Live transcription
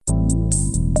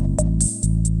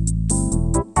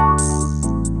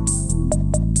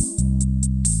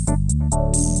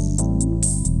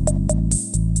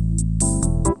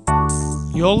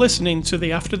You're listening to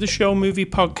the After the Show movie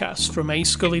podcast from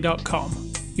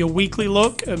ascully.com. Your weekly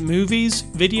look at movies,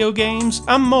 video games,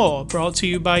 and more, brought to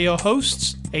you by your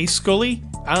hosts, A Scully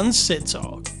and Sid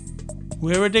Talk.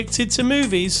 We're addicted to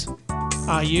movies.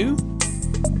 Are you?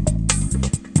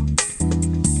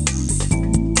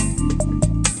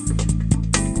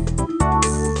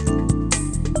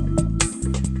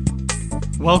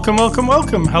 Welcome.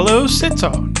 Hello, Sid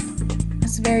Talk.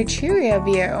 That's very cheery of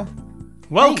you.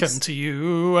 Welcome Thanks. to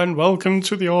you, and welcome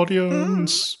to the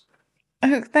audience.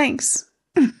 Oh, thanks.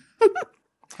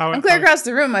 I'm clear across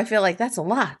the room. I feel like that's a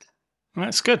lot.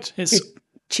 That's good. It's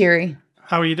cheery.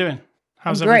 How are you doing?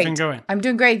 How's Great. everything going? I'm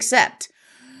doing great, except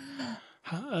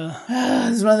it's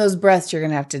one of those breaths you're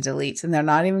going to have to delete, and they're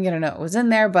not even going to know it was in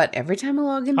there, but every time I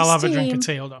log into I'll have Steam... a drink of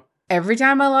tea, hold on. Every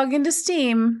time I log into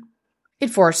Steam, it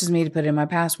forces me to put in my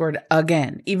password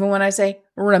again, even when I say,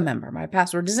 remember my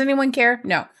password. Does anyone care?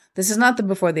 No. This is not the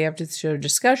before the after the show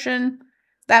discussion.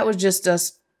 That was just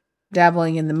us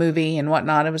dabbling in the movie and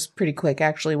whatnot. It was pretty quick,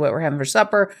 actually, what we're having for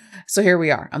supper. So here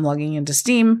we are. I'm logging into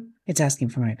Steam. It's asking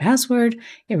for my password.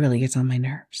 It really gets on my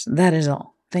nerves. That is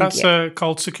all. Thank you. That's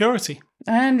called security.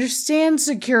 I understand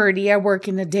security. I work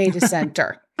in a data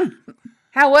center.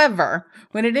 However,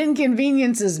 when it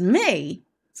inconveniences me,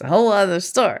 it's a whole other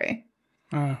story.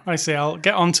 I say I'll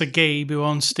get on to Gabe, who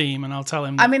owns Steam, and I'll tell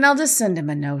him I'll just send him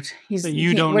a note. that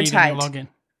you don't need any login.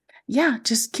 Yeah,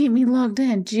 just keep me logged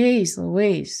in. Jeez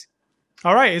Louise.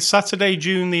 All right, it's Saturday,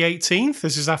 June the 18th.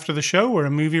 This is After the Show. We're a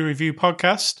movie review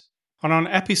podcast. And on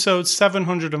episode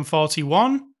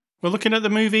 741, we're looking at the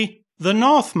movie The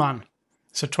Northman.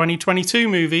 It's a 2022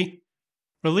 movie,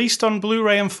 released on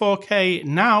Blu-ray and 4K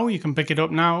now. You can pick it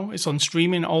up now. It's on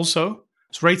streaming also.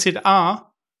 It's rated R.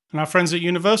 And our friends at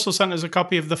Universal sent us a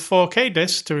copy of the 4K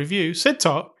disc to review. Sid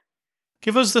Talk,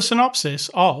 give us the synopsis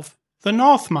of The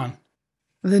Northman.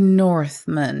 The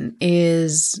Northman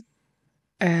is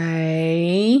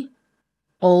a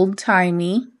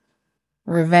old-timey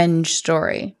revenge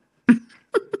story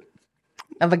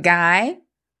of a guy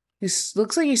who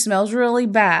looks like he smells really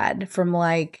bad from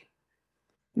like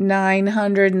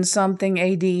 900 and something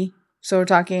AD. So we're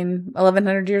talking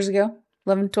 1100 years ago.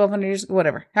 1200 years,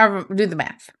 whatever. However, do the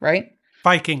math, right?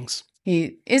 Vikings.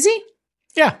 Is he?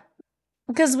 Yeah.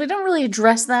 Because we don't really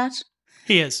address that.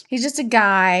 He is. He's just a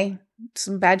guy.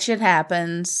 Some bad shit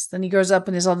happens. Then he grows up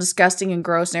and is all disgusting and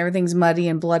gross and everything's muddy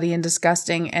and bloody and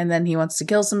disgusting. And then he wants to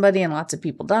kill somebody and lots of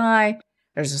people die.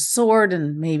 There's a sword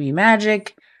and maybe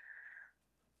magic.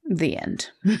 The end.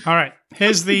 All right.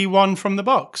 Here's the one from the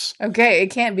box. Okay,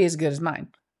 it can't be as good as mine.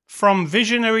 From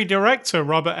visionary director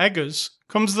Robert Eggers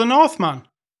comes The Northman,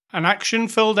 an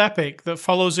action-filled epic that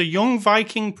follows a young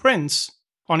Viking prince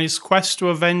on his quest to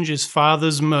avenge his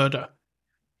father's murder.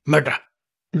 Murder.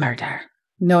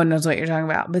 No one knows what you're talking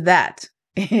about, but that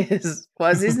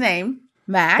was his name.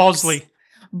 Max. Bosley.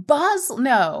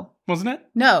 No. Wasn't it?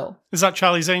 No. Is that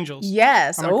Charlie's Angels?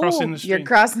 Yes. Am I crossing the stream? You're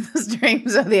crossing the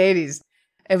streams of the 80s.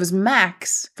 It was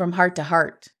Max from Heart to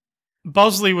Heart.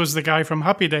 Bosley was the guy from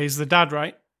Happy Days, the dad,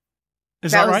 right?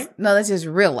 Is that right? No, that's his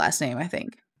real last name, I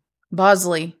think.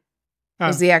 Bosley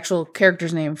is the actual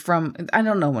character's name from... I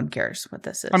don't know, one cares what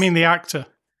this is. I mean, the actor.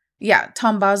 Yeah,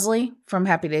 Tom Bosley from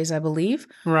Happy Days, I believe.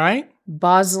 Right.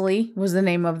 Bosley was the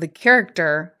name of the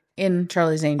character in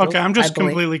Charlie's Angels. Okay, I'm just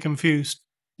completely confused.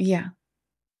 Yeah.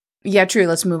 Yeah, true.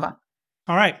 Let's move on.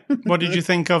 All right. What did you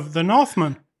think of The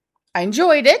Northman? I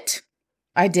enjoyed it.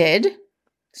 I did.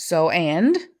 So,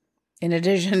 and in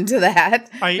addition to that,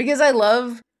 because I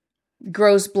love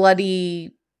gross, bloody,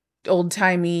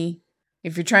 old-timey,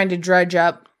 if you're trying to drudge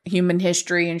up human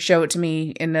history and show it to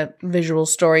me in a visual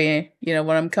story, when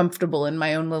I'm comfortable in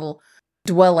my own little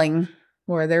dwelling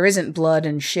where there isn't blood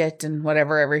and shit and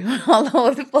whatever everywhere all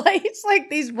over the place like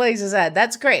these places had.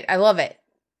 That's great. I love it.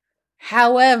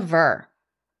 However,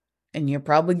 and you're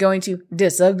probably going to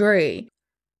disagree,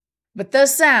 but the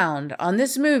sound on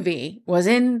this movie was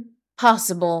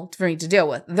impossible for me to deal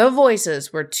with. The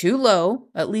voices were too low,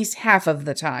 at least half of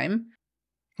the time.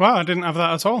 Wow, I didn't have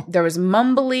that at all. There was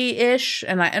mumbly-ish,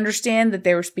 and I understand that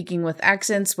they were speaking with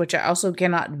accents, which I also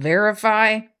cannot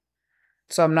verify.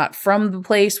 So I'm not from the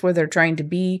place where they're trying to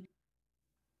be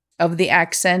of the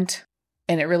accent.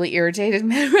 And it really irritated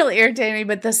me.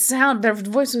 But the sound, their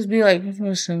voice would be like...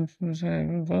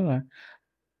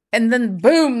 And then,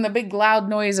 boom, the big loud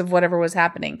noise of whatever was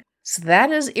happening. So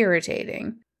that is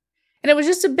irritating. And it was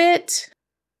just a bit...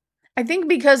 I think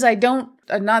because I don't...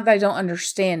 Not that I don't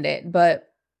understand it, but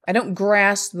I don't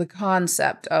grasp the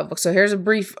concept of... So here's a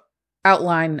brief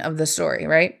outline of the story,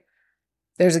 right?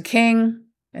 There's a king,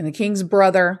 and the king's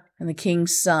brother, and the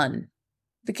king's son.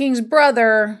 The king's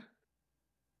brother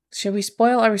Should we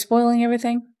spoil? Are we spoiling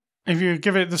everything? If you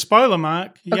give it the spoiler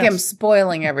mark, yes. Okay, I'm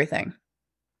spoiling everything.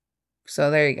 So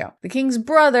there you go. The king's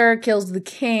brother kills the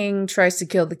king, tries to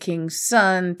kill the king's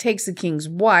son, takes the king's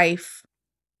wife.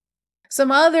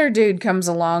 Some other dude comes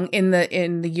along in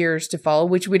the years to follow,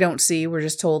 which we don't see. We're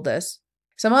just told this.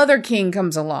 Some other king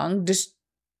comes along, just,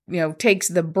 takes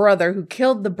the brother who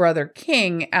killed the brother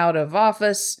king out of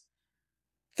office,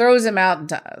 throws him out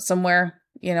into somewhere,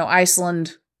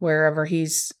 Iceland, wherever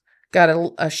he's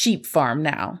got a sheep farm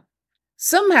now.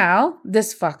 Somehow,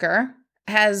 this fucker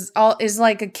is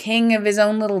like a king of his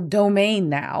own little domain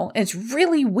now. It's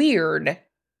really weird.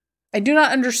 I do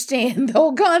not understand the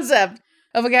whole concept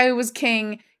of a guy who was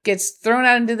king, gets thrown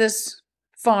out into this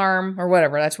farm or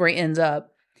whatever. That's where he ends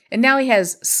up. And now he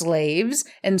has slaves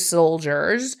and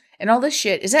soldiers and all this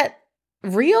shit. Is that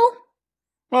real?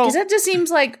 Well, because that just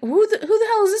seems like, who the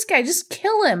hell is this guy? Just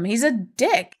kill him. He's a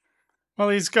dick. Well,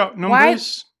 he's got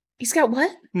numbers. He's got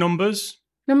what? Numbers.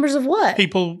 Numbers of what?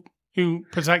 People who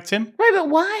protect him. Right, but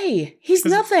why? He's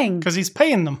nothing. Because he's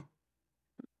paying them.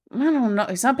 I don't know.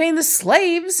 He's not paying the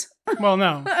slaves. Well,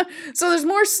 no. So there's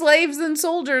more slaves than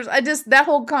soldiers. That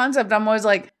whole concept, I'm always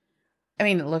like,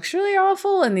 it looks really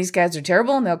awful, and these guys are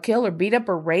terrible, and they'll kill or beat up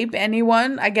or rape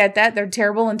anyone. I get that. They're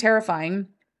terrible and terrifying.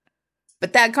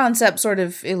 But that concept sort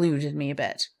of eluded me a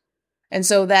bit. And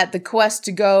so that the quest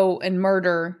to go and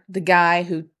murder the guy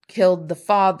who killed the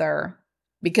father,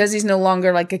 because he's no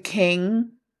longer like a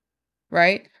king,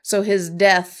 right? So his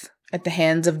death at the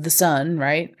hands of the son,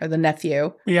 right? Or the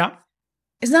nephew. Yeah.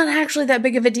 Is not actually that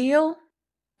big of a deal.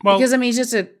 Well, because, he's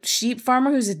just a sheep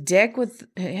farmer who's a dick with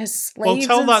his slaves.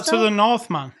 Well, tell that to the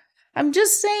Northman. I'm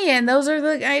just saying, those are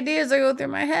the ideas that go through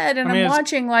my head. And I'm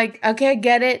watching like, okay, I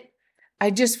get it. I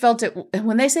just felt it.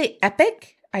 When they say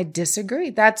epic, I disagree.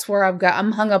 That's where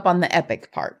I'm hung up on the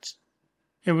epic part.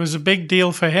 It was a big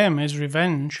deal for him, his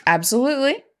revenge.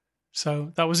 Absolutely.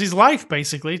 So that was his life,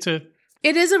 basically,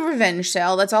 It is a revenge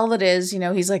tale. That's all it is.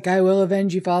 He's like, I will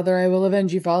avenge you, father. I will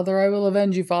avenge you, father. I will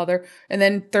avenge you, father. And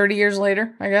then 30 years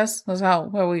later, I guess, that's how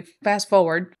we fast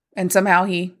forward. And somehow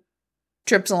he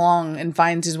trips along and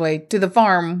finds his way to the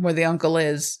farm where the uncle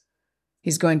is.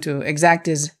 He's going to exact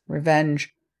his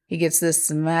revenge. He gets this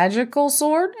magical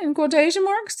sword, in quotation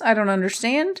marks. I don't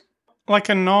understand. Like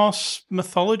a Norse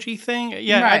mythology thing?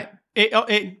 Yeah, right.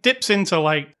 It dips into,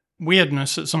 like,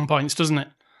 weirdness at some points, doesn't it?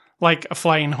 Like a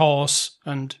flying horse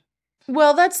and...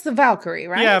 Well, that's the Valkyrie,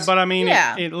 right? Yeah, but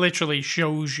it literally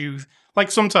shows you...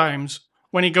 Like sometimes,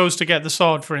 when he goes to get the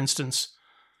sword, for instance,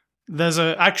 there's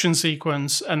an action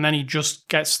sequence and then he just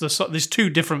gets the sword. There's two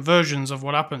different versions of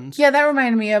what happens. Yeah, that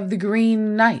reminded me of the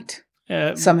Green Knight,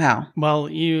 somehow. Well,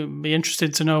 you'd be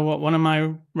interested to know what one of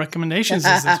my recommendations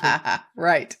is this week.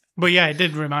 Right. But yeah, it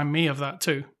did remind me of that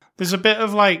too. There's a bit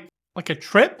of like a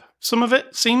trip, some of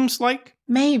it seems like.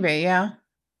 Maybe, yeah.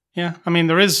 Yeah,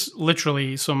 there is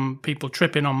literally some people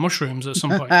tripping on mushrooms at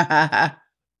some point.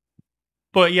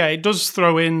 But yeah, it does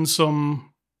throw in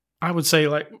some, I would say,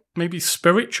 like maybe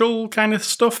spiritual kind of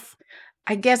stuff.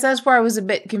 I guess that's where I was a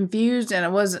bit confused, and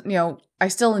it wasn't, I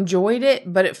still enjoyed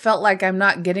it, but it felt like I'm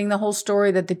not getting the whole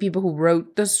story, that the people who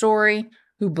wrote the story,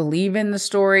 who believe in the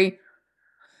story,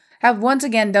 have once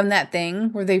again done that thing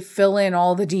where they fill in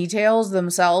all the details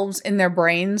themselves in their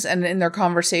brains and in their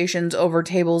conversations over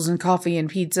tables and coffee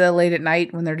and pizza late at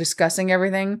night when they're discussing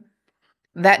everything.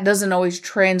 That doesn't always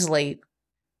translate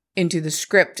into the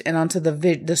script and onto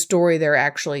the story they're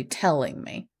actually telling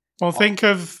me. Well, think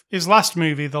of his last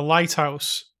movie, The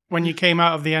Lighthouse. When you came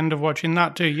out of the end of watching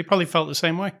that too, you probably felt the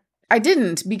same way. I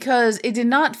didn't, because it did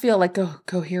not feel like a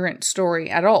coherent story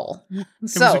at all. It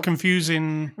was a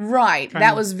confusing... Right.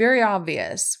 That was very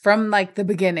obvious from like the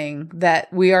beginning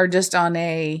that we are just on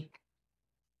a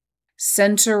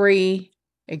sensory,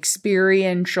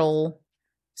 experiential,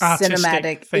 artistic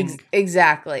cinematic thing.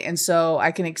 Exactly. And so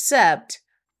I can accept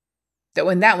that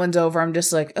when that one's over, I'm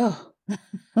just like, oh,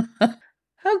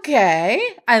 okay,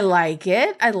 I like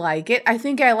it. I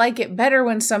think I like it better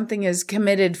when something is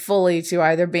committed fully to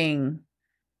either being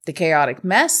the chaotic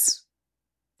mess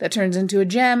that turns into a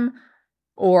gem,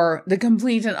 or the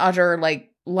complete and utter,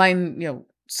 like, line,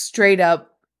 straight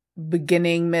up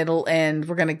beginning, middle, end.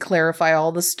 We're going to clarify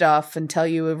all the stuff and tell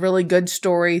you a really good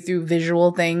story through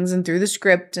visual things and through the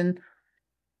script. And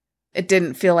it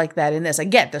didn't feel like that in this. I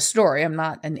get the story. I'm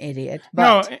not an idiot.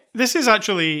 But no, this is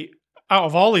actually, out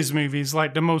of all his movies,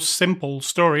 like the most simple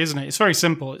story, isn't it? It's very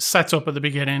simple. It's set up at the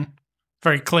beginning,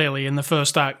 very clearly in the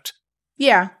first act.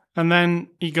 Yeah. And then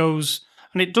he goes,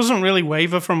 and it doesn't really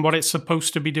waver from what it's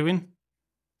supposed to be doing.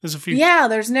 There's a few... Yeah,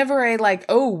 there's never a like,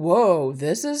 oh, whoa,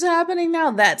 this is happening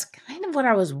now. That's kind of what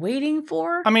I was waiting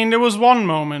for. There was one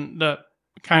moment that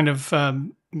kind of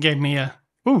gave me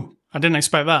ooh, I didn't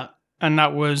expect that. And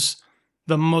that was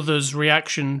the mother's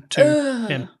reaction to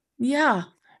him. Yeah.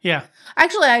 Yeah.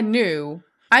 Actually,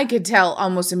 I could tell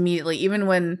almost immediately, even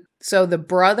when, so the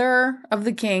brother of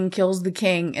the king kills the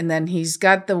king, and then he's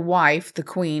got the wife, the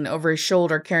queen, over his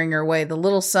shoulder carrying her away. The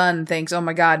little son thinks, oh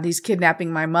my God, he's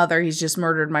kidnapping my mother. He's just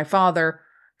murdered my father.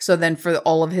 So then for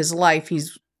all of his life,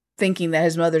 he's thinking that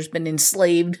his mother's been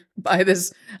enslaved by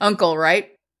this uncle, right?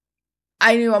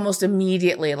 I knew almost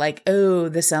immediately, like, oh,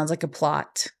 this sounds like a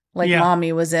plot. Like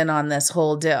mommy was in on this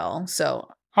whole deal. So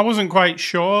I wasn't quite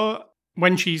sure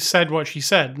when she said what she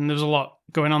said, and there was a lot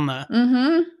going on there.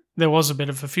 Mm-hmm. There was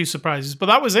a few surprises, but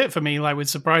that was it for me, like with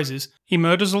surprises. He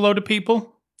murders a load of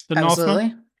people, the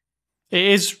Northman. It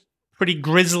is pretty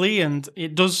grisly, and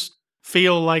it does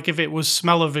feel like if it was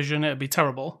smell-o-vision, it'd be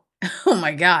terrible. Oh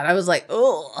my God, I was like,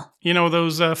 oh. You know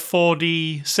those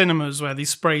 4D cinemas where they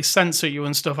spray scents at you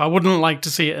and stuff? I wouldn't like to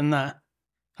see it in there.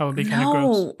 That would be kind of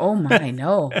gross. Oh my,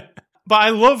 no. But I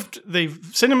loved the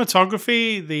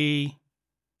cinematography, the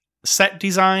set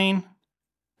design.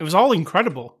 It was all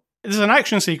incredible. There's an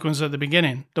action sequence at the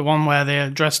beginning, the one where they're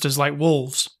dressed as like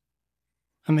wolves,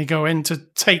 and they go in to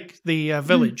take the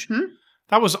village. Mm-hmm.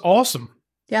 That was awesome.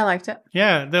 Yeah, I liked it.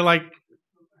 Yeah, they're like,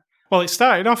 well, it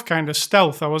started off kind of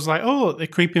stealth. I was like, oh, look, they're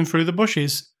creeping through the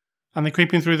bushes, and they're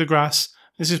creeping through the grass.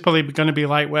 This is probably going to be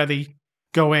like where they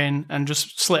go in and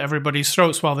just slit everybody's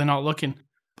throats while they're not looking.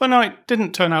 But no, it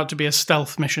didn't turn out to be a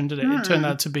stealth mission, did it? It turned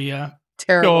out to be a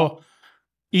pure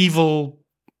evil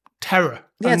terror.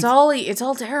 Yeah, it's all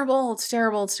terrible. It's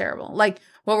terrible. It's terrible. Like,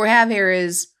 what we have here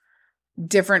is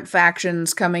different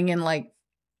factions coming in, like,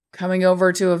 coming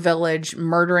over to a village,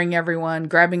 murdering everyone,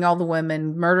 grabbing all the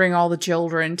women, murdering all the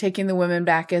children, taking the women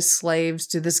back as slaves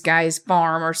to this guy's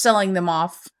farm or selling them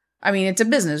off. I mean, it's a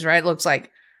business, right? It looks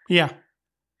like. Yeah.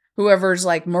 Whoever's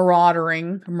like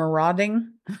marauding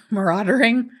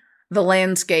the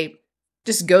landscape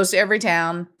just goes to every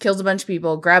town, kills a bunch of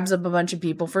people, grabs up a bunch of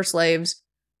people for slaves,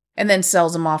 and then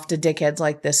sells them off to dickheads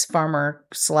like this farmer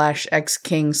 /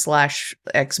 ex-king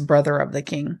 / ex-brother of the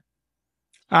king.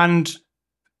 And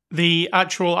the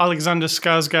actual Alexander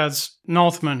Skarsgård's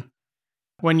Northman,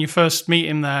 when you first meet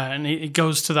him there, and he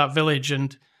goes to that village,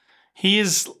 and he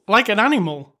is like an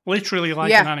animal, literally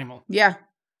like an animal. Yeah.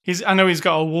 I know he's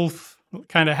got a wolf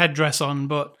kind of headdress on,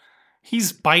 but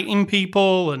he's biting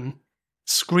people and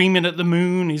screaming at the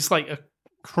moon. He's like a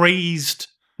crazed,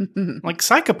 like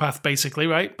psychopath, basically,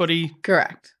 right? But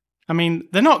Correct. I mean,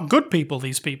 they're not good people,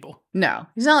 these people. No,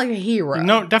 he's not like a hero.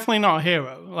 No, definitely not a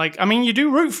hero. Like, I mean, you do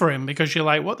root for him because you're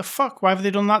like, what the fuck? Why have they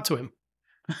done that to him?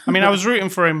 I mean, I was rooting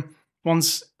for him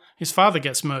once his father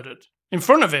gets murdered in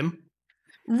front of him.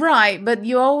 Right, but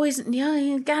you always,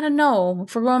 you gotta know,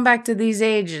 if we're going back to these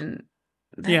age, and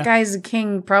that guy's a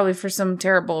king probably for some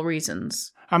terrible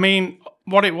reasons. I mean,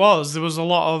 what it was, there was a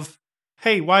lot of,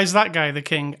 hey, why is that guy the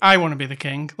king? I want to be the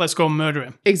king. Let's go murder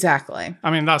him. Exactly. I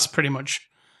mean, that's pretty much,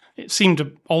 it seemed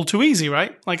all too easy,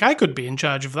 right? Like, I could be in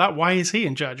charge of that. Why is he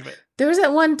in charge of it? There was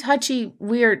that one touchy-feely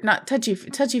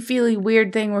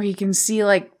weird thing where he can see,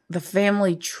 like, the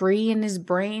family tree in his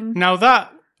brain. Now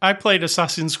I played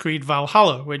Assassin's Creed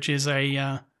Valhalla, which is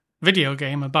a video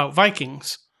game about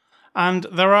Vikings. And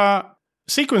there are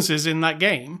sequences in that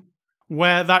game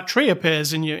where that tree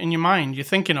appears in your mind. You're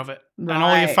thinking of it. Right. And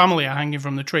all your family are hanging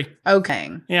from the tree. Okay.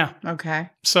 Yeah.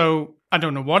 Okay. So I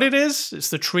don't know what it is.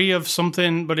 It's the tree of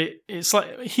something, but it's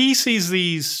like he sees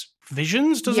these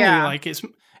visions, doesn't he? Like it's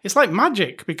like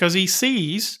magic because he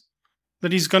sees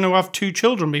that he's going to have 2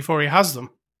 children before he has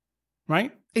them.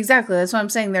 Right? Exactly. That's what I'm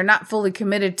saying. They're not fully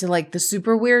committed to, like, the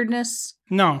super weirdness.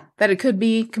 No. That it could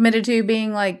be committed to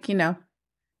being, like,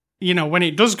 when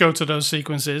it does go to those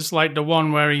sequences, like the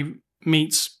one where he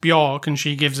meets Bjork and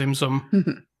she gives him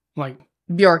some, like...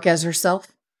 Bjork as herself?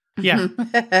 Yeah.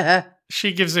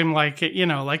 She gives him, like,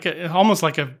 almost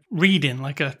like a reading,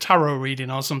 like a tarot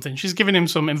reading or something. She's giving him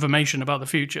some information about the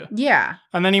future. Yeah.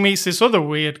 And then he meets this other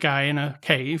weird guy in a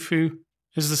cave who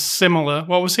is the similar...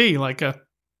 What was he?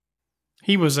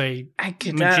 He was a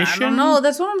magician? I don't know.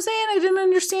 That's what I'm saying. I didn't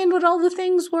understand what all the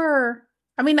things were.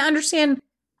 I mean, I understand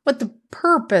what the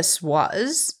purpose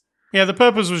was. Yeah, the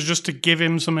purpose was just to give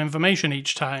him some information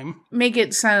each time. Make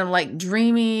it sound like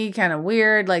dreamy, kind of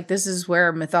weird, like this is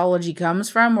where mythology comes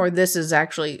from, or this is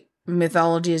actually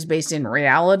mythology is based in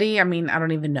reality. I mean, I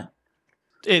don't even know.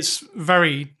 It's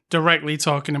very directly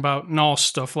talking about Norse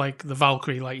stuff, like the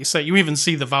Valkyrie, like you say. You even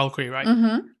see the Valkyrie, right?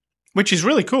 Mm-hmm. Which is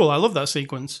really cool. I love that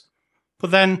sequence. But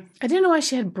then... I didn't know why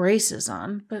she had braces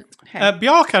on, but hey.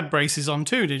 Bjork had braces on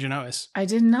too, did you notice? I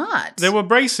did not. There were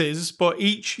braces, but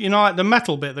each, like the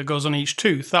metal bit that goes on each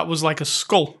tooth, that was like a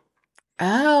skull.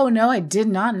 Oh, no, I did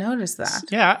not notice that.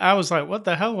 Yeah, I was like, what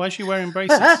the hell? Why is she wearing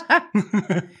braces?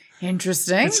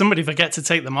 Interesting. Did somebody forget to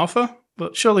take them off her?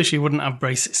 But surely she wouldn't have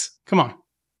braces. Come on.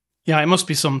 Yeah, it must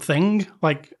be something.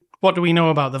 Like, what do we know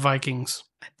about the Vikings?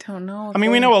 I don't know. I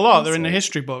mean, we know a lot. They're in the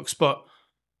history books, but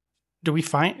do we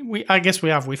find... I guess we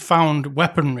have. We found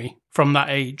weaponry from that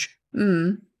age.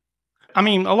 I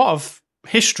mean, a lot of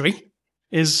history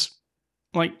is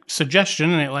like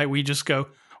suggestion, isn't it? Like, we just go,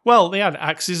 well, they had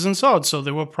axes and swords, so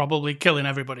they were probably killing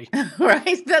everybody.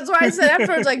 Right? That's why I said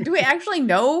afterwards, like, do we actually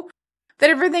know that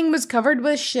everything was covered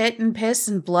with shit and piss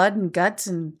and blood and guts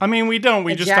and... I mean, we don't.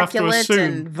 We just have to assume.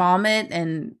 And vomit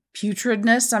and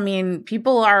putridness. I mean,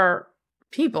 people are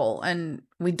people, and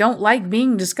we don't like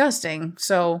being disgusting,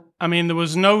 so... I mean, there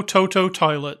was no Toto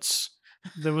toilets.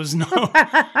 There was no...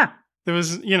 there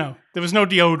was no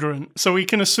deodorant, so we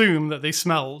can assume that they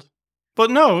smelled. But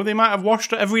no, they might have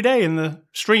washed it every day in the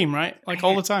stream, right? Like,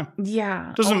 all the time.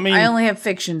 Yeah. Doesn't mean... I only have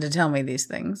fiction to tell me these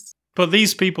things. But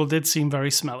these people did seem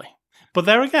very smelly. But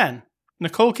there again,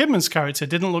 Nicole Kidman's character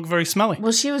didn't look very smelly.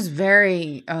 Well, she was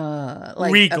very,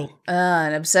 regal.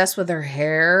 And obsessed with her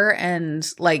hair and,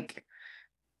 like,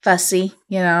 fussy,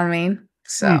 you know what I mean?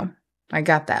 So, I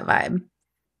got that vibe.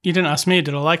 You didn't ask me,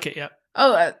 did I like it yet?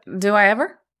 Oh, do I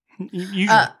ever?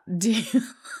 Usually.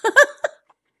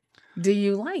 Do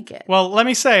you like it? Well, let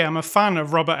me say, I'm a fan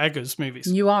of Robert Eggers' movies.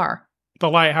 You are. The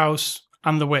Lighthouse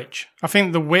and The Witch. I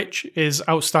think The Witch is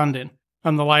outstanding,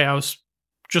 and The Lighthouse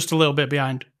just a little bit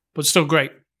behind, but still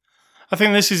great. I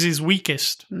think this is his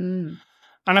weakest. And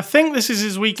I think this is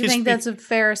his weakest. Do you think that's a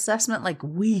fair assessment, like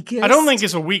weakest? I don't think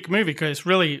it's a weak movie because it's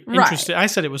really interesting. I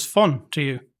said it was fun to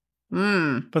you.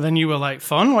 But then you were like,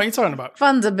 fun? What are you talking about?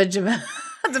 Fun's a bit of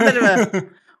a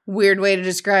weird way to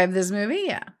describe this movie,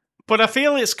 yeah. But I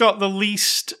feel it's got the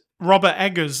least Robert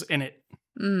Eggers in it.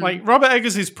 Like, Robert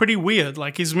Eggers is pretty weird.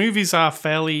 Like, his movies are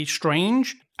fairly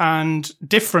strange and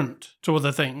different to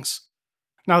other things.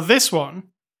 Now, this one,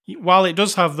 while it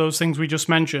does have those things we just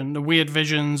mentioned, the weird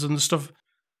visions and the stuff,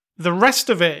 the rest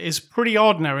of it is pretty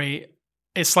ordinary.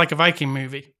 It's like a Viking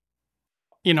movie.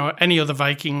 You know, any other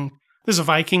Viking... There's a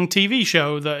Viking TV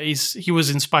show that he was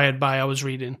inspired by, I was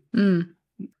reading. And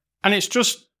it's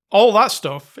just... All that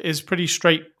stuff is pretty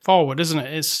straightforward, isn't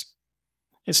it?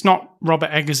 It's not Robert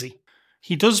Eggersy.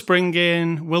 He does bring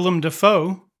in Willem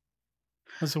Dafoe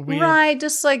as a weird... Right,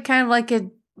 just like kind of like a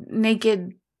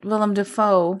naked Willem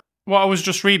Dafoe. What I was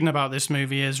just reading about this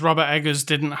movie is Robert Eggers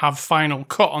didn't have final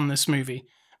cut on this movie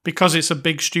because it's a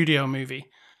big studio movie.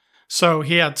 So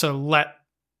he had to let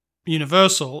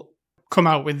Universal come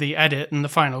out with the edit and the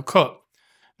final cut.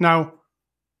 Now,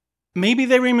 maybe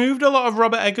they removed a lot of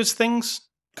Robert Eggers' things,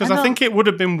 because I think it would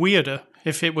have been weirder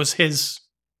if it was his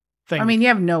thing. I mean, you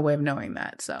have no way of knowing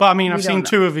that. So, but I mean, I've seen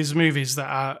two of his movies that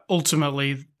are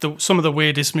ultimately some of the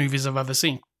weirdest movies I've ever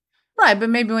seen. Right, but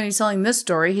maybe when he's telling this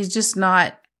story, he's just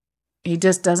not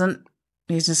doing,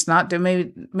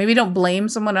 maybe don't blame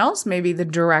someone else. Maybe the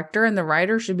director and the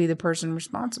writer should be the person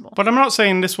responsible. But I'm not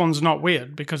saying this one's not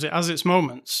weird, because it has its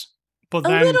moments. But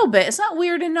then, a little bit. It's not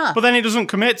weird enough. But then it doesn't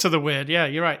commit to the weird. Yeah,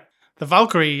 you're right. The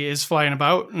Valkyrie is flying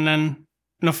about, and then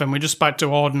nothing. We're just back to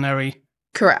ordinary.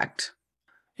 Correct.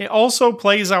 It also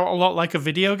plays out a lot like a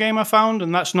video game, I found,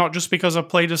 and that's not just because I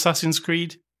played Assassin's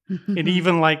Creed. It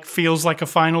even feels like a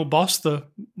final boss, the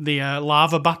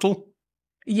lava battle.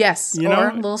 Yes, a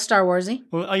little Star Warsy.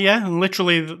 Well, yeah, and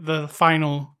literally the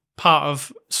final part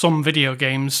of some video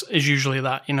games is usually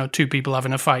that, two people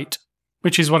having a fight,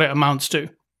 which is what it amounts to.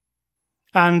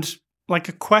 And like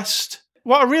a quest.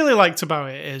 What I really liked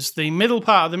about it is the middle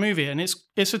part of the movie, and it's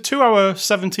a 2-hour,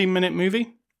 17-minute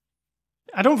movie.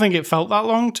 I don't think it felt that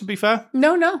long, to be fair.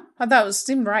 No, I thought it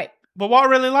seemed right. But what I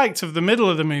really liked of the middle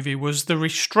of the movie was the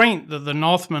restraint that the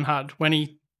Northman had when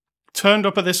he turned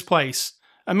up at this place,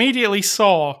 immediately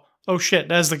saw, oh shit,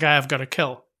 there's the guy I've got to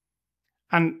kill.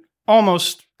 And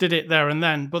almost did it there and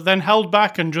then, but then held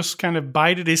back and just kind of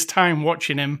bided his time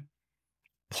watching him,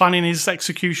 planning his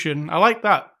execution. I like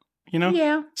that,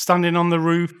 Yeah. Standing on the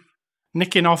roof,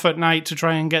 nicking off at night to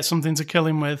try and get something to kill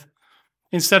him with,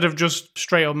 instead of just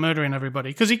straight up murdering everybody.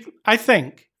 Because I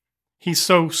think he's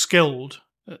so skilled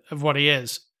of what he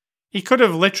is. He could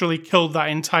have literally killed that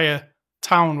entire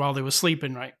town while they were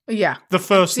sleeping, right? Yeah. The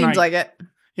first night. Seems like it.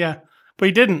 Yeah. But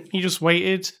he didn't. He just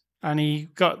waited, and he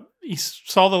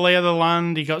saw the lay of the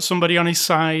land, he got somebody on his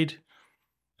side,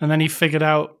 and then he figured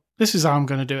out, this is how I'm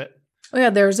going to do it. Oh yeah,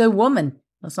 there's a woman.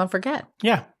 Let's not forget.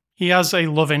 Yeah. He has a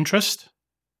love interest.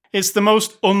 It's the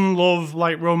most unlove,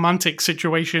 romantic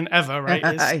situation ever,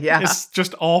 right? Yeah. It's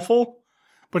just awful.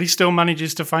 But he still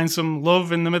manages to find some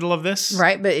love in the middle of this.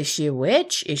 Right, but is she a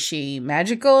witch? Is she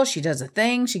magical? She does a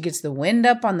thing. She gets the wind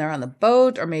up on the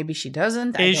boat, or maybe she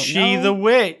doesn't. Is she the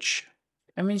witch?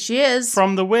 I mean, she is.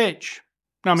 From The Witch.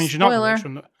 No, I mean, she's not the witch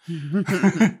from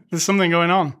the... There's something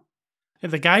going on.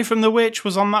 If the guy from The Witch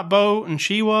was on that boat and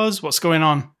she was, what's going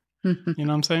on? You know what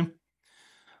I'm saying?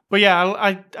 But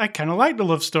yeah, I kind of like the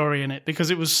love story in it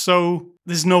because it was so...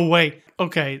 There's no way.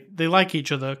 Okay, they like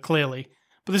each other, clearly.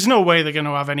 But there's no way they're going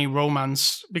to have any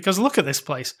romance because look at this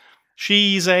place.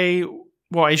 She's a...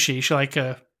 What is she? She's like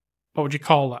a... What would you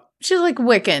call that? She's like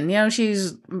Wiccan. You know,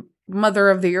 she's mother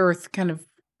of the earth kind of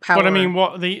power. But I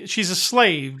mean, she's a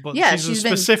slave, but yeah, she's a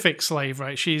specific slave,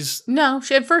 right?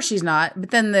 At first she's not. But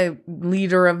then the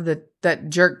leader of that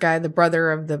jerk guy, the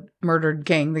brother of the murdered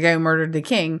king, the guy who murdered the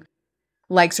king,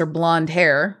 likes her blonde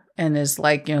hair. And is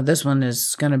like, this one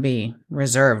is going to be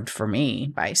reserved for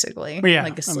me, basically. Yeah,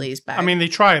 like a sleaze bag. I mean, they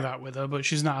try that with her, but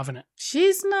she's not having it.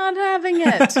 She's not having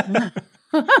it.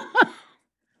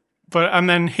 And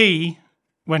then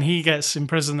when he gets in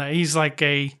prison there, he's like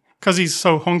because he's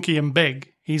so hunky and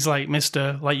big, he's like,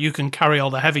 Mr. Like, you can carry all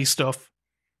the heavy stuff.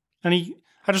 And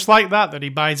I just like that he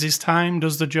bides his time,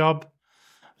 does the job.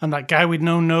 And that guy with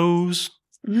no nose,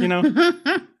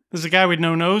 There's a guy with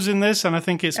no nose in this, and I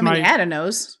think he had a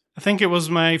nose. I think it was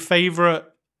my favorite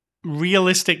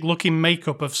realistic looking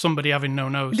makeup of somebody having no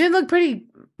nose. It did look pretty,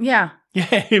 yeah.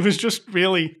 Yeah, it was just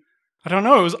really, I don't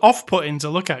know, it was off-putting to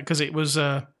look at because it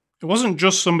wasn't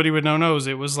just somebody with no nose.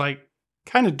 It was like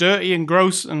kind of dirty and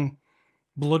gross and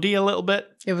bloody a little bit.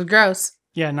 It was gross.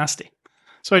 Yeah, nasty.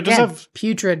 So it does have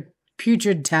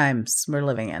putrid times we're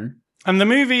living in. And the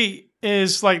movie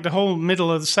is like the whole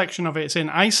middle of the section of it's in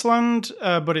Iceland,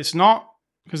 but it's not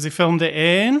because they filmed it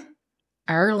in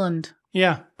Ireland.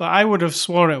 Yeah, but I would have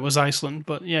sworn it was Iceland.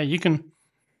 But yeah, you can...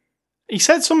 He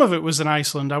said some of it was in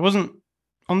Iceland. I wasn't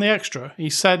on the extra. He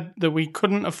said that we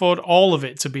couldn't afford all of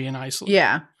it to be in Iceland.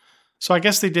 Yeah. So I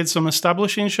guess they did some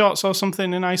establishing shots or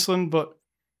something in Iceland, but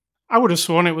I would have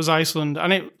sworn it was Iceland.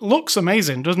 And it looks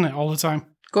amazing, doesn't it, all the time?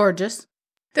 Gorgeous.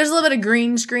 There's a little bit of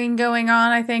green screen going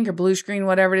on, I think, or blue screen,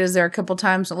 whatever it is. There a couple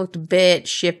times it looked a bit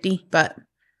shifty, but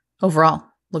overall,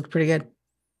 looked pretty good.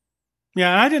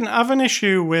 Yeah, I didn't have an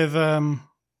issue with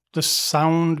the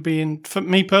sound being, for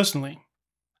me personally.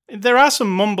 There are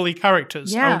some mumbly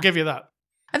characters, yeah. I'll give you that.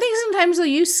 I think sometimes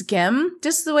you skim,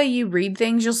 just the way you read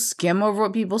things, you'll skim over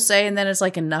what people say, and then it's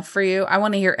like enough for you. I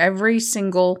want to hear every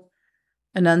single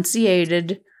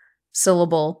enunciated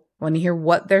syllable. I want to hear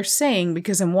what they're saying,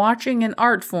 because I'm watching an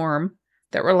art form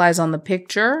that relies on the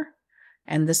picture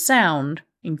and the sound,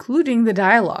 including the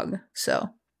dialogue. So,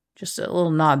 just a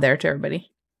little nod there to everybody.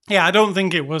 Yeah, I don't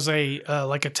think it was a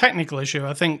technical issue.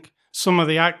 I think some of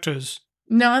the actors...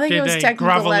 No, I think it was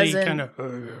technical as in kind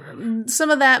of... some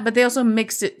of that, but they also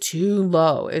mixed it too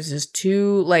low. It's just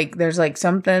too, there's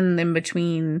something in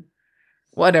between,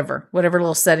 whatever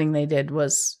little setting they did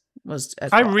was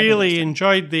I really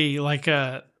enjoyed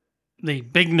the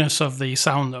bigness of the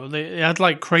sound, though. They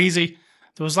had crazy...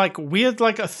 There was weird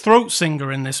a throat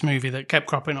singer in this movie that kept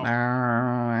cropping up.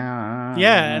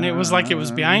 Yeah, and it was it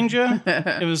was behind you.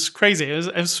 It was crazy. It was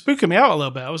spooking me out a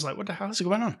little bit. I was like, what the hell is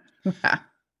going on?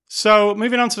 So,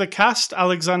 moving on to the cast,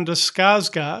 Alexander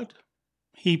Skarsgård.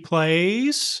 He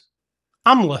plays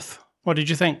Amleth. What did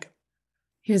you think?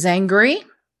 He was angry,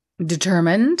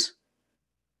 determined.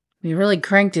 He really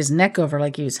cranked his neck over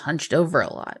like he was hunched over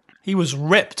a lot. He was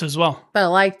ripped as well. But I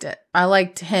liked it. I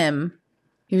liked him.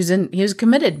 He was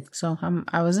committed, so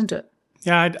I was into it.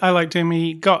 Yeah, I liked him.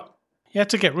 He had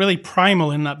to get really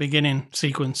primal in that beginning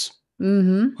sequence.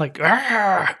 Mm-hmm.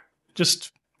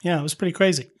 It was pretty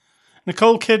crazy.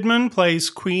 Nicole Kidman plays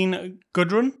Queen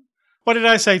Gudrun. What did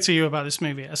I say to you about this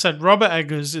movie? I said Robert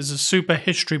Eggers is a super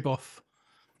history buff.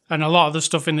 And a lot of the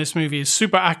stuff in this movie is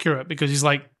super accurate because he's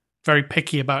very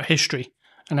picky about history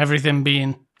and everything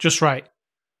being just right.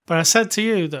 But I said to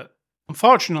you that,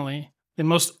 unfortunately, the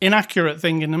most inaccurate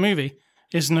thing in the movie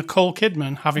is Nicole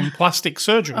Kidman having plastic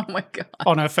surgery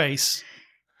on her face.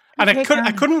 And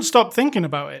I couldn't stop thinking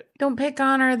about it. Don't pick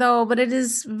on her, though, but it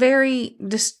is very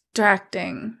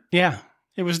distracting. Yeah,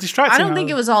 it was distracting. I don't think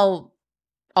it was all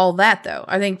that, though.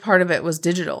 I think part of it was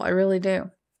digital. I really do.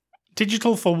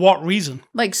 Digital for what reason?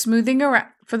 Smoothing around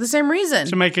for the same reason.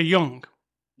 To make her younger.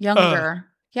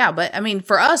 Yeah, but I mean,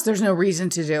 for us, there's no reason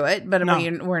to do it, but I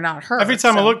mean, we're not her. Every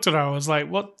time I looked at her, I was like,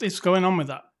 what is going on with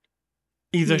that?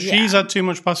 Either she's had too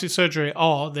much plastic surgery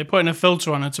or they're putting a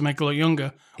filter on her to make her look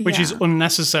younger, which is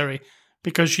unnecessary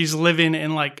because she's living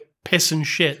in piss and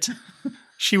shit.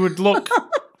 She would look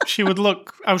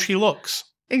how she looks.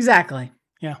 Exactly.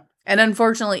 Yeah. And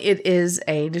unfortunately, it is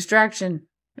a distraction.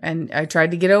 And I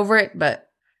tried to get over it, but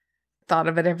thought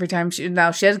of it every time. She had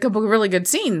a couple of really good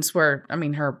scenes where, I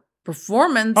mean, her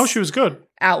performance. Oh, she was good.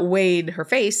 Outweighed her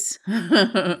face.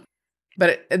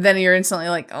 But then you're instantly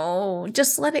like, oh,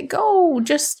 just let it go.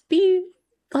 Just be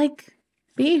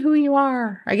who you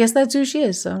are. I guess that's who she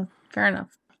is. So fair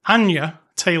enough. Anya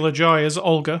Taylor-Joy as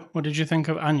Olga. What did you think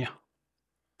of Anya?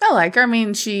 I like her. I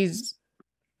mean, she's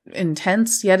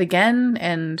intense yet again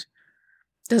and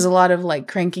does a lot of like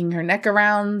cranking her neck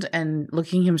around and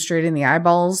looking him straight in the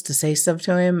eyeballs to say stuff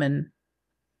to him. And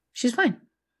she's fine.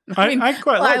 I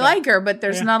quite like I like her, but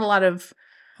there's not a lot of...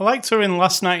 I liked her in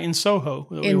Last Night in Soho.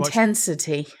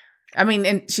 Intensity. I mean,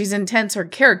 and she's intense. Her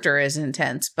character is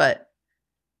intense, but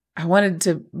I wanted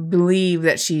to believe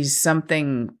that she's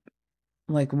something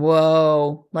like,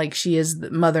 whoa, like she is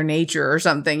Mother Nature or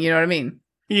something. You know what I mean?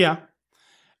 Yeah.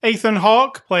 Ethan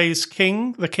Hawke plays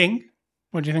the King.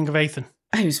 What do you think of Ethan?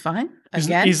 He was fine.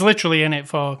 Again? He's literally in it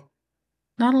for...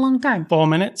 Not a long time. 4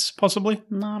 minutes, possibly.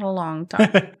 Not a long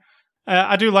time.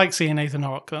 I do like seeing Ethan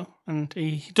Hawke, though. And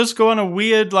he does go on a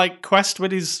weird quest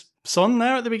with his son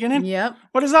there at the beginning. Yep.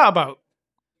 What is that about?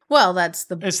 Well, it's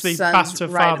the path to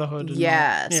fatherhood.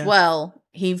 Yes. Yeah. Well,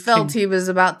 he felt he was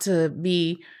about to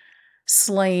be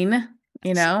slain,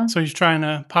 you know? So he's trying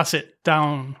to pass it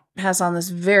down. Pass on this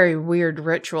very weird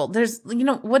ritual. There's,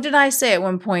 what did I say at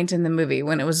one point in the movie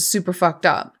when it was super fucked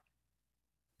up?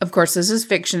 Of course, this is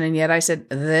fiction, and yet I said,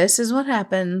 this is what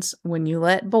happens when you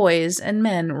let boys and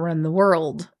men run the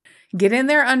world. Get in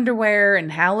their underwear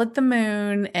and howl at the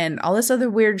moon and all this other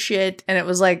weird shit. And it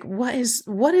was like, what is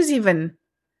even...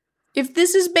 If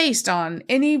this is based on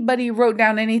anybody wrote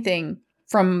down anything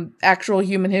from actual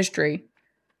human history,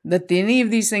 that any of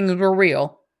these things were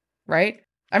real, right?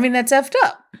 I mean, that's effed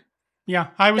up. Yeah,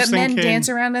 I was thinking... men dance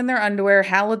around in their underwear,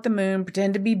 howl at the moon,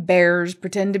 pretend to be bears,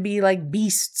 pretend to be like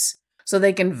beasts, so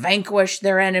they can vanquish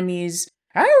their enemies.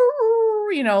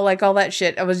 Like all that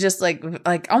shit. I was just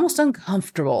like almost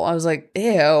uncomfortable. I was like,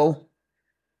 ew.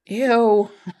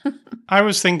 I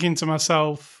was thinking to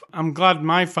myself, I'm glad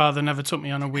my father never took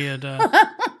me on a weird,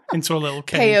 into a little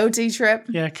cave. Coyote trip?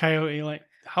 Yeah, coyote.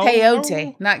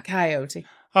 Peyote, not coyote.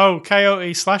 Oh,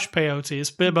 coyote/peyote. It's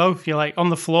a bit of both. You're on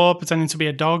the floor pretending to be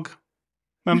a dog.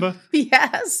 Remember?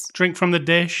 Yes. Drink from the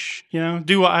dish,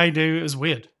 do what I do. It was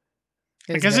weird.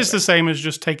 I guess it's the same as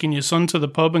just taking your son to the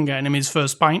pub and getting him his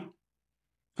first pint.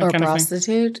 Or a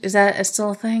prostitute. Is that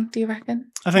still a thing, do you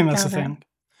reckon? I think that's the thing.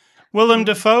 Willem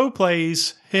Dafoe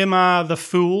plays Himar the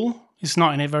Fool. He's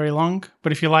not in it very long,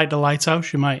 but if you like The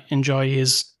Lighthouse, you might enjoy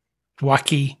his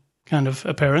wacky kind of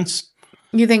appearance.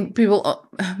 You think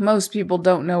most people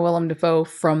don't know Willem Dafoe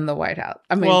from The White House?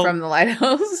 From The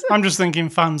Lighthouse. I'm just thinking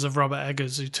fans of Robert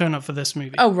Eggers who turn up for this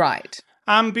movie. Oh, right.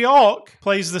 And Bjork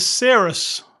plays the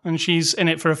Cirrus, and she's in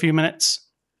it for a few minutes.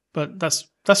 But that's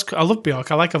I love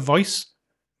Bjork. I like her voice.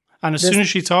 And as soon as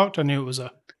she talked, I knew it was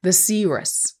her. The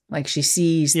Cirrus. Like she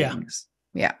sees things.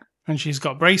 Yeah. And she's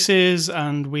got braces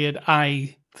and weird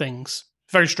eye things.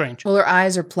 Very strange. Well, her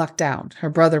eyes are plucked out. Her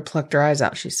brother plucked her eyes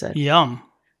out, she said. Yum.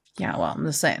 Yeah, well, I'm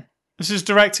just saying. This is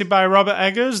directed by Robert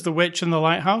Eggers, The Witch and The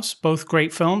Lighthouse. Both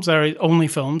great films. They're only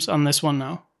films on this one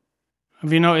now.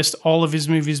 Have you noticed all of his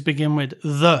movies begin with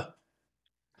the?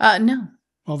 No.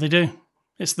 Well, they do.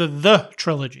 It's the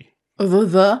trilogy.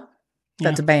 The?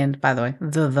 That's a band, by the way.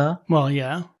 The. Well,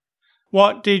 yeah.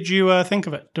 What did you think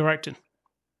of it, directing?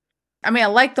 I mean, I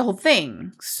like the whole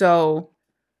thing. So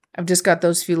I've just got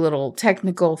those few little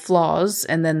technical flaws.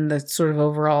 And then the sort of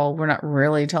overall, we're not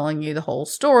really telling you the whole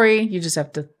story. You just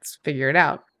have to figure it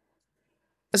out.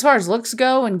 As far as looks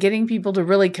go and getting people to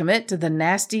really commit to the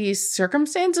nasty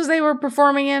circumstances they were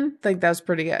performing in, I think that was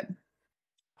pretty good.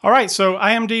 All right, so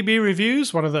IMDb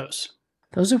reviews, what are those?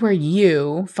 Those are where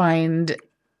you find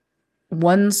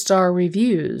 1-star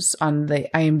reviews on the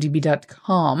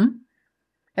imdb.com,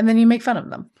 and then you make fun of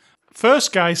them.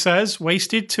 First guy says,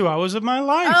 wasted 2 hours of my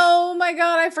life. Oh my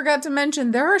God, I forgot to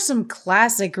mention, there are some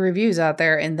classic reviews out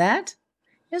there, and that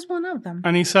is one of them.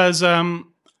 And he says,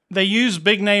 they use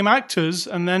big name actors,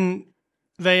 and then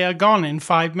they are gone in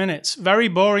 5 minutes. Very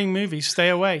boring movie, stay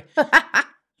away.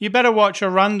 You better watch a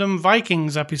random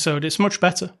Vikings episode, it's much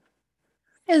better.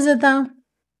 Is it though?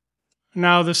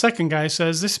 Now, the second guy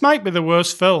says, this might be the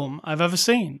worst film I've ever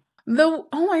seen. Oh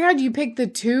my God, you picked the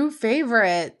 2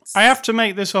 favorites. I have to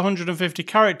make this 150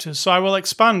 characters, so I will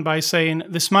expand by saying,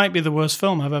 this might be the worst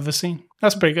film I've ever seen.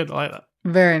 That's pretty good, I like that.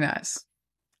 Very nice.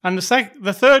 And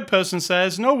the third person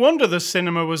says, no wonder the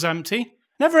cinema was empty.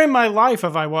 Never in my life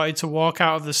have I wanted to walk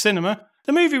out of the cinema.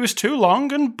 The movie was too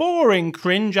long and boring,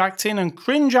 cringe acting and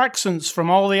cringe accents from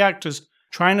all the actors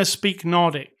trying to speak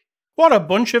Nordic. What a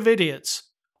bunch of idiots.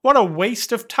 What a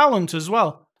waste of talent as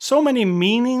well. So many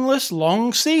meaningless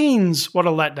long scenes. What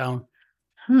a letdown.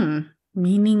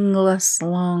 Meaningless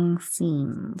long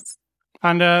scenes.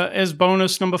 And as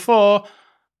bonus number 4,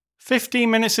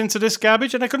 15 minutes into this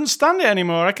garbage and I couldn't stand it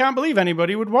anymore. I can't believe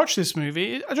anybody would watch this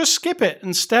movie. I just skip it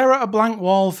and stare at a blank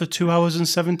wall for 2 hours and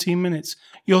 17 minutes.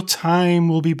 Your time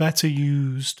will be better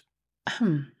used.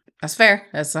 That's fair.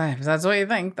 That's what you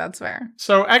think. That's fair.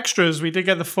 So extras, we did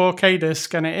get the 4K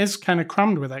disc and it is kind of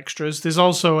crammed with extras. There's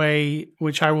also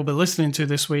which I will be listening to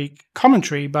this week,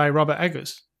 commentary by Robert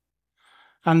Eggers.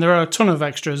 And there are a ton of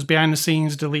extras, behind the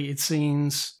scenes, deleted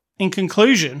scenes. In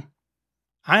conclusion,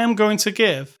 I am going to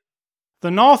give The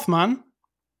Northman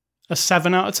a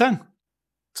 7 out of 10.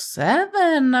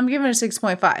 7? I'm giving it a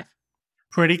 6.5.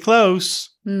 Pretty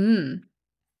close.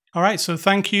 All right, so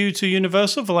thank you to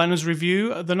Universal for letting us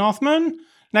review The Northman.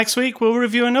 Next week, we'll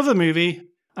review another movie.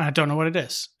 I don't know what it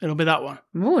is. It'll be that one.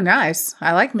 Ooh, nice.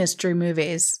 I like mystery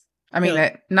movies. I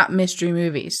mean, not mystery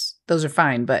movies. Those are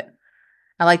fine, but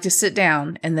I like to sit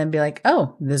down and then be like,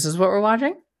 oh, this is what we're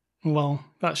watching? Well,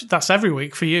 that's every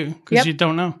week for you, because you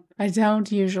don't know. I don't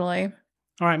usually.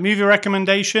 All right, movie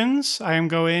recommendations. I am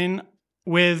going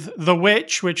with The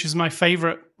Witch, which is my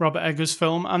favorite Robert Eggers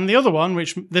film. And the other one,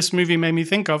 which this movie made me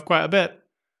think of quite a bit,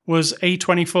 was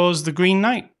A24's The Green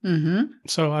Knight.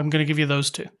 So I'm going to give you those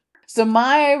two. So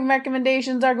my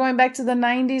recommendations are going back to the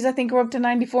 90s. I think we're up to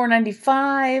 94,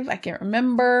 95. I can't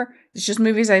remember. It's just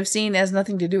movies I've seen. It has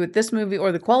nothing to do with this movie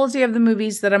or the quality of the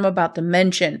movies that I'm about to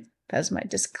mention. That's my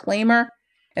disclaimer.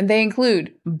 And they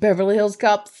include Beverly Hills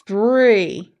Cop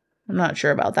 3. I'm not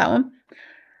sure about that one.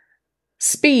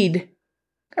 Speed.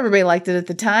 Everybody liked it at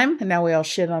the time, and now we all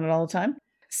shit on it all the time.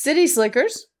 City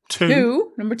Slickers.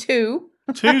 2. Number 2.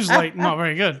 2's not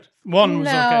very good. 1 was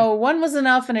okay. No, 1 was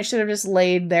enough, and it should have just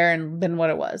laid there and been what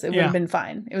it was. It would have been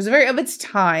fine. It was very of its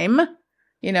time,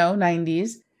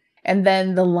 90s. And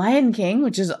then The Lion King,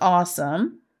 which is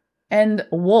awesome. And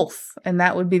Wolf, and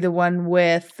that would be the one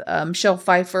with Michelle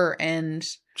Pfeiffer and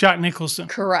Jack Nicholson.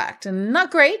 Correct, and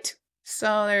not great.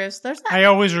 So there's that. I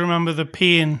always remember the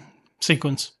peeing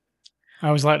sequence. I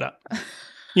always like that.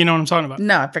 You know what I'm talking about?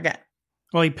 No, I forget.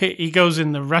 Well, he goes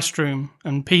in the restroom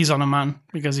and pees on a man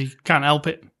because he can't help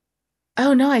it.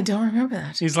 Oh, no, I don't remember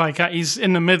that. He's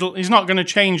in the middle. He's not going to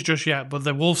change just yet, but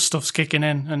the wolf stuff's kicking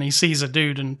in and he sees a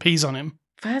dude and pees on him.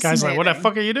 Guy's like, what the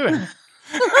fuck are you doing?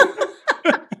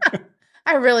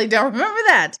 I really don't remember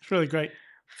that. It's really great.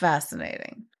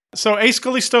 Fascinating. So, A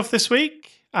Scully stuff this week.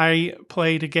 I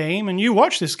played a game, and you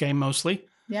watched this game mostly.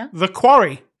 Yeah. The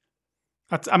Quarry.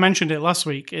 I mentioned it last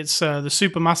week. It's the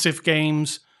Supermassive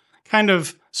Games kind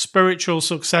of spiritual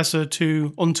successor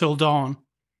to Until Dawn.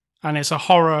 And it's a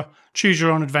horror,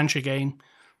 choose-your-own-adventure game.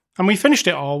 And we finished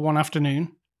it all one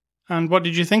afternoon. And what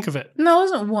did you think of it? No,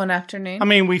 it wasn't one afternoon. I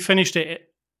mean, we finished it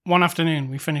one afternoon.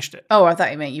 We finished it. Oh, I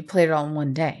thought you meant you played it all in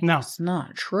one day. No. That's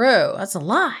not true. That's a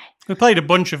lie. We played a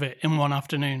bunch of it in one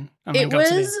afternoon. And it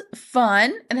was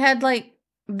fun. It had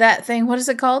that thing. What is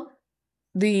it called?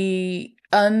 The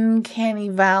Uncanny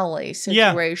Valley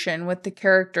situation with the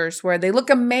characters where they look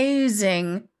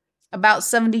amazing about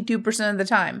 72% of the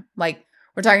time.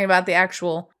 We're talking about the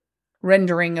actual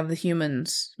rendering of the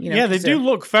humans. Yeah, they do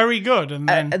look very good.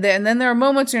 And then there are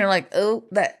moments when you're like, oh,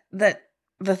 that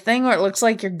the thing where it looks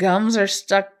like your gums are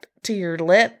stuck to your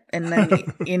lip, and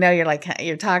then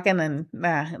you're talking, and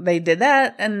they did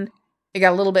that, and it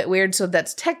got a little bit weird. So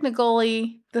that's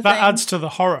technically the thing. That adds to the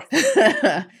horror.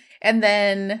 And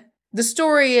then the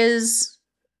story is,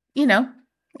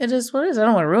 it is what it is. I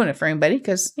don't want to ruin it for anybody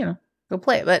because go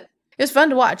play it, but it's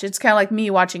fun to watch. It's kind of like me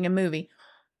watching a movie.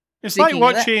 It's like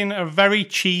watching a very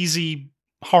cheesy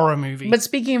horror movie. But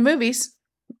speaking of movies,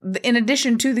 in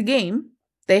addition to the game,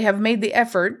 they have made the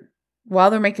effort while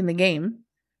they're making the game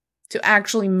to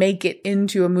actually make it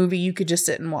into a movie you could just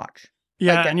sit and watch.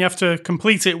 Yeah, and you have to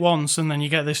complete it once, and then you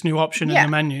get this new option in the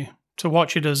menu to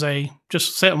watch it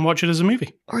just sit and watch it as a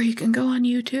movie. Or you can go on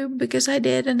YouTube, because I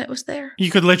did, and it was there. You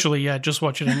could literally, just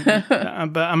watch it.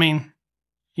 But, I mean,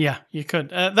 yeah, you could.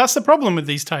 That's the problem with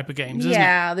these type of games, isn't it?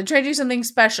 Yeah, they try to do something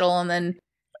special, and then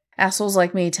assholes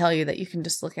like me tell you that you can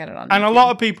just look at it on YouTube. And a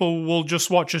lot of people will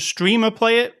just watch a streamer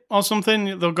play it or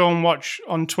something. They'll go and watch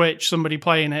on Twitch somebody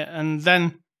playing it, and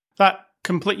then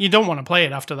you don't want to play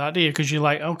it after that, do you? Because you're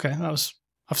like, okay,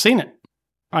 I've seen it.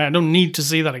 I don't need to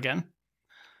see that again.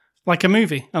 Like a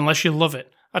movie, unless you love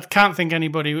it. I can't think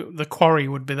The Quarry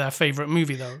would be their favorite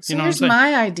movie, though. So here's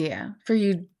my idea for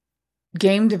you,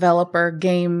 game developer,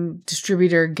 game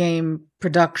distributor, game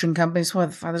production companies.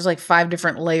 There's 5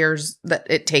 different layers that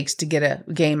it takes to get a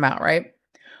game out, right?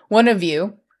 One of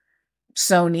you,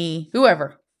 Sony,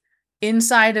 whoever,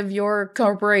 inside of your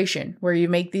corporation where you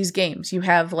make these games, you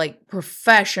have like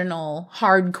professional,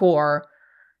 hardcore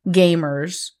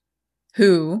gamers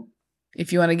who,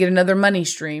 if you want to get another money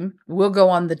stream, will go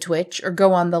on the Twitch or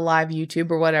go on the live YouTube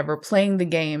or whatever, playing the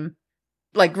game,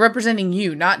 like representing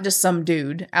you, not just some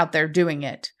dude out there doing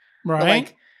it. Right. But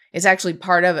like, it's actually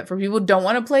part of it for people who don't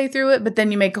want to play through it, but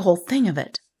then you make a whole thing of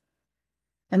it.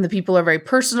 And the people are very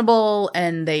personable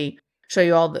and they show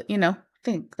you all the, I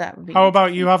think that would be. How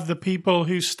about you have the people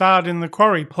who starred in The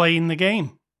Quarry playing the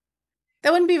game?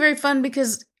 That wouldn't be very fun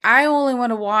because I only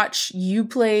want to watch you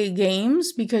play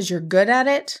games because you're good at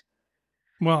it.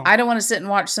 Well, I don't want to sit and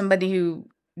watch somebody who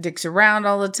dicks around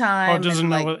all the time. Or doesn't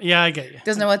know what, yeah, I get you.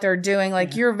 Doesn't know what they're doing.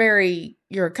 Like, you're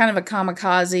kind of a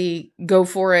kamikaze, go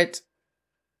for it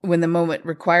when the moment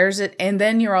requires it. And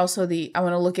then you're also I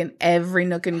want to look in every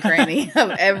nook and cranny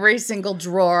of every single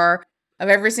drawer, of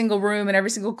every single room and every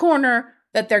single corner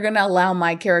that they're going to allow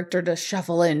my character to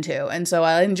shuffle into. And so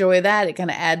I enjoy that. It kind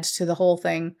of adds to the whole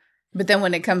thing. But then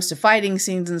when it comes to fighting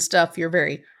scenes and stuff, you're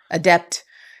very adept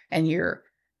and you're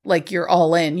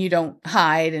all in. You don't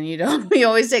hide and you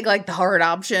always take like the hard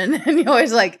option and you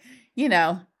always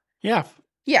Yeah.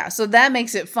 Yeah, so that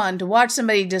makes it fun to watch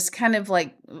somebody just kind of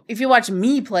like, if you watch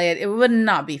me play it, it would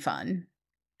not be fun.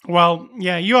 Well,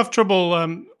 yeah, you have trouble,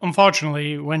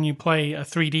 unfortunately, when you play a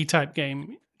 3D type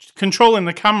game. Controlling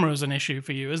the camera is an issue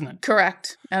for you, isn't it?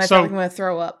 Correct. And I feel like I'm going to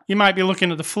throw up. You might be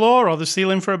looking at the floor or the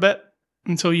ceiling for a bit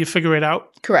until you figure it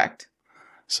out. Correct.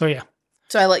 So, yeah.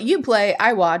 So I let you play,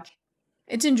 I watch.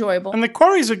 It's enjoyable. And The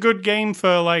Quarry's a good game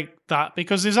for like that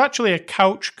because there's actually a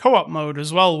couch co-op mode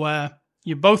as well where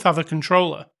you both have a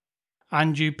controller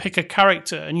and you pick a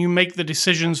character and you make the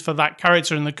decisions for that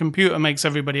character and the computer makes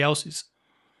everybody else's.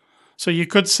 So you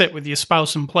could sit with your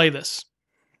spouse and play this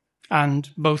and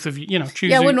both of you, choose.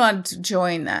 Yeah, I wouldn't want to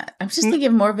join that. I'm just thinking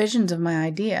of more visions of my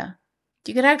idea.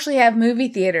 You could actually have movie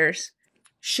theaters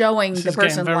showing the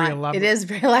person live. Elaborate. It is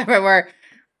very elaborate where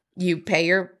you pay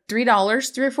your $3,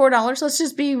 $3 or $4. Let's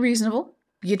just be reasonable.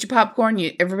 You get your popcorn,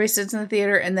 everybody sits in the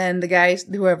theater, and then the guys,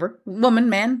 whoever, woman,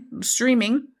 man,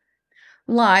 streaming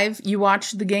live, you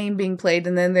watch the game being played,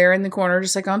 and then they're in the corner,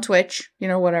 just like on Twitch,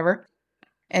 whatever.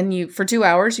 And for 2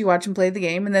 hours, you watch them play the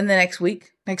game, and then the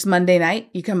next Monday night,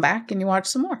 you come back and you watch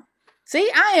some more. See,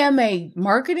 I am a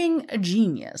marketing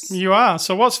genius. You are.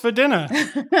 So what's for dinner?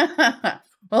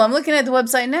 Well, I'm looking at the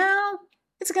website now.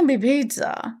 It's going to be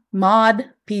pizza.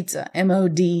 Mod Pizza.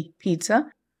 M-O-D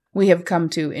Pizza. We have come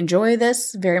to enjoy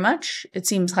this very much. It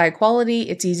seems high quality.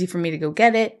 It's easy for me to go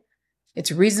get it.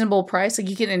 It's a reasonable price. Like,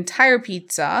 you get an entire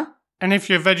pizza. And if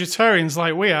you're vegetarians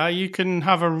like we are, you can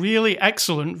have a really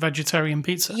excellent vegetarian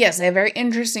pizza. Yes, they have very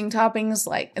interesting toppings.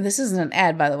 And this isn't an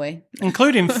ad, by the way.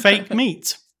 Including fake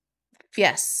meat.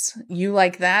 Yes, you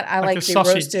like that. I like the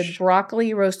sausage. roasted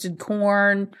broccoli, roasted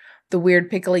corn, the weird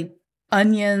pickly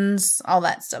onions, all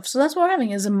that stuff. So that's what we're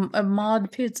having is a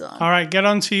mod pizza. All right, get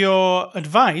on to your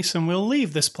advice and we'll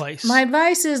leave this place. My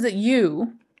advice is that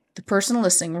you, the person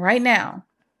listening right now.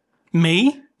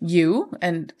 Me? You,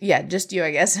 and yeah, just you,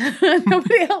 I guess.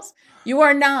 Nobody else. You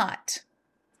are not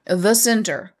the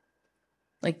center.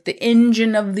 Like the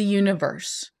engine of the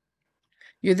universe.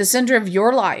 You're the center of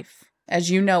your life as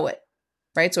you know it.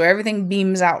 Right? So everything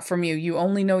beams out from you. You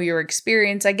only know your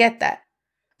experience. I get that.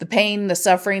 The pain, the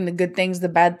suffering, the good things, the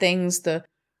bad things,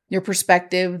 your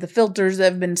perspective, the filters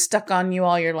that have been stuck on you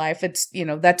all your life. It's,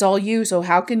 that's all you. So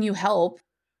how can you help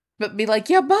but be like,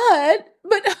 yeah,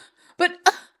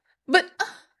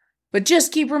 but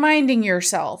just keep reminding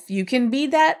yourself you can be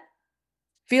that,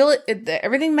 feel it,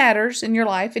 everything matters in your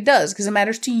life. It does, because it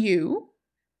matters to you.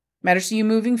 It matters to you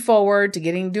moving forward,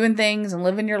 to doing things and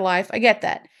living your life. I get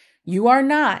that. You are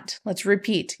not, let's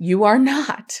repeat, you are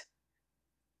not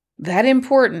that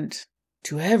important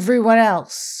to everyone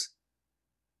else.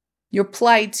 Your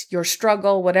plight, your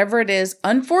struggle, whatever it is,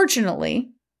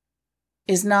 unfortunately,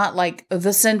 is not like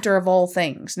the center of all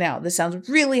things. Now, this sounds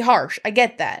really harsh. I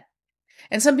get that.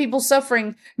 And some people's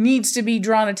suffering needs to be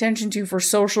drawn attention to for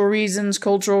social reasons,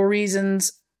 cultural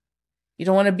reasons. You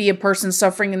don't want to be a person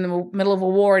suffering in the middle of a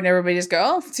war and everybody just go,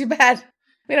 oh, too bad.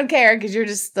 We don't care because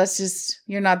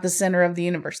you're not the center of the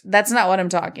universe. That's not what I'm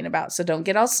talking about. So don't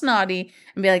get all snotty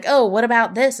and be like, oh, what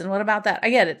about this and what about that? I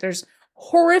get it. There's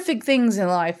horrific things in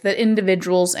life that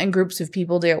individuals and groups of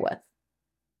people deal with.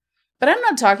 But I'm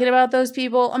not talking about those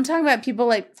people. I'm talking about people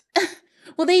like,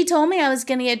 well, they told me I was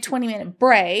going to get a 20-minute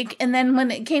break. And then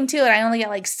when it came to it, I only got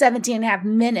like 17 and a half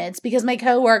minutes because my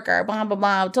coworker, blah, blah,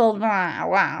 blah, told me,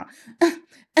 wow.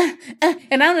 And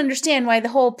I don't understand why the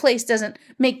whole place doesn't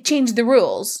change the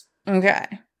rules. Okay.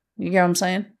 You get what I'm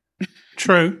saying?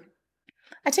 True.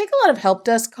 I take a lot of help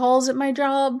desk calls at my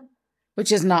job.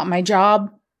 which is not my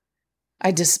job. I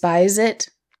despise it.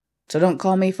 So don't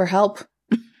call me for help.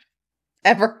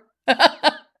 Ever.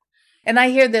 And I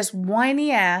hear this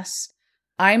whiny ass,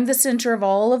 I'm the center of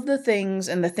all of the things,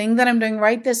 and the thing that I'm doing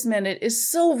right this minute is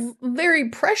so very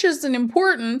precious and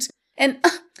important. And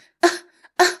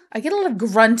I get a lot of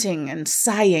grunting and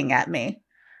sighing at me.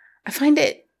 I find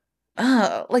it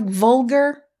like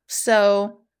vulgar.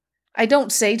 So I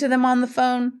don't say to them on the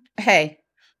phone, hey,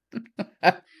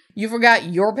 you forgot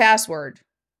your password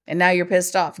and now you're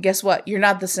pissed off. Guess what? You're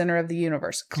not the center of the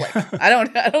universe. Click. I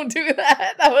don't do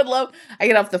that. I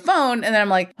get off the phone and then I'm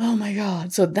like, oh my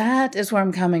God. So that is where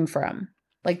I'm coming from.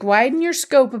 Like, widen your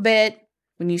scope a bit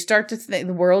when you start to think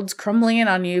the world's crumbling in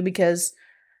on you because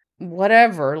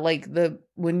whatever, like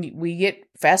when we get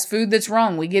fast food that's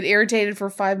wrong, we get irritated for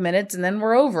 5 minutes and then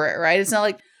we're over it, right? It's not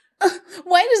like,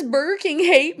 why does Burger King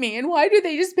hate me? And why do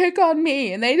they just pick on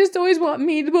me? And they just always want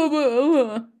me to blah, blah,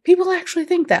 blah. People actually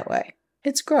think that way.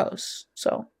 It's gross.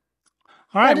 So.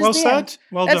 All right, well said.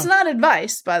 Well done. That's not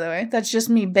advice, by the way. That's just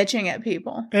me bitching at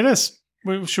people. It is.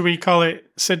 Should we call it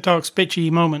Sid Talk's bitchy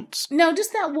moments? No,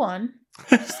 just that one.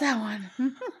 Just that one.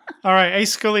 All right,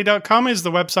 ascully.com is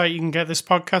the website you can get this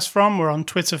podcast from. We're on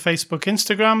Twitter, Facebook,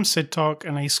 Instagram, Sid Talk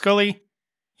and Ascully.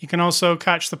 You can also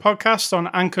catch the podcast on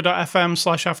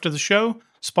anchor.fm/aftertheshow,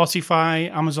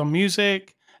 Spotify, Amazon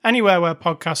Music, anywhere where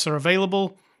podcasts are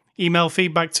available. Email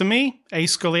feedback to me,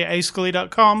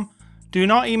 ascully@ascully.com. Do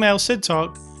not email Sid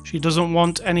Talk. She doesn't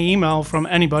want any email from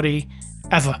anybody,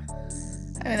 ever.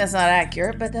 I mean, that's not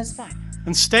accurate, but that's fine.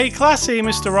 And stay classy,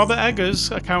 Mr. Robert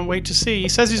Eggers. I can't wait to see. He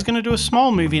says he's going to do a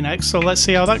small movie next, so let's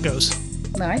see how that goes.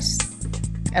 Nice.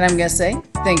 And I'm going to say,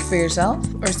 think for yourself,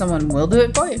 or someone will do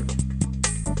it for you.